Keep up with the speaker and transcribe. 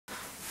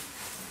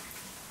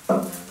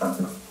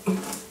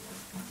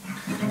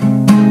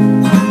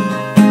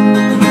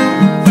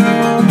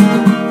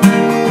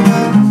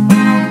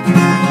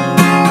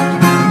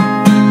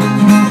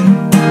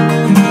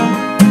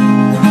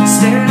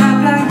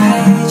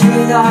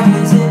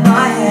ideas in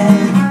my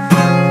head.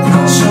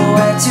 Not sure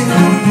where to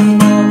lead,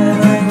 no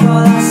remembering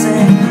what I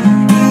said.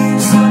 It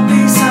used to be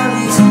so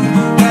easy,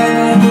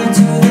 going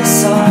into the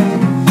sun.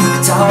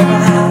 Guitar in my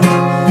hand,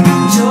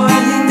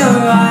 enjoying the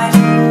ride.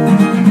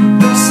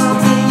 But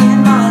something in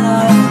my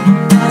life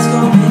has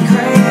got me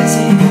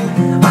crazy.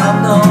 I'm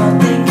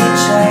not thinking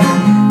straight,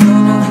 no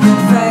nothing can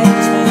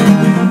faze me.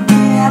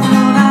 Yeah, I've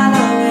known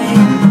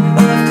Halloween,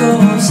 of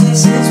course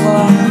this is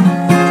why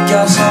it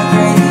got so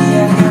crazy.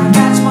 Yeah, gonna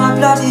catch my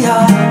bloody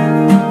eye.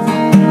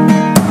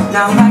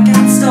 Now I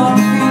can't stop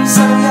feeling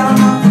so young,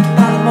 not thinking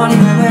about the money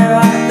and where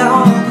I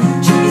belong.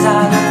 She's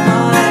out of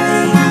my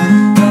league,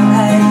 but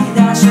hey,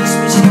 that's just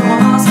me. She don't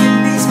want to ask me to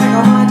be smack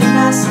on my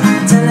gymnast.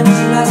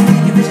 Television last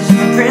week, a vision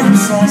of a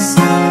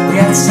princess.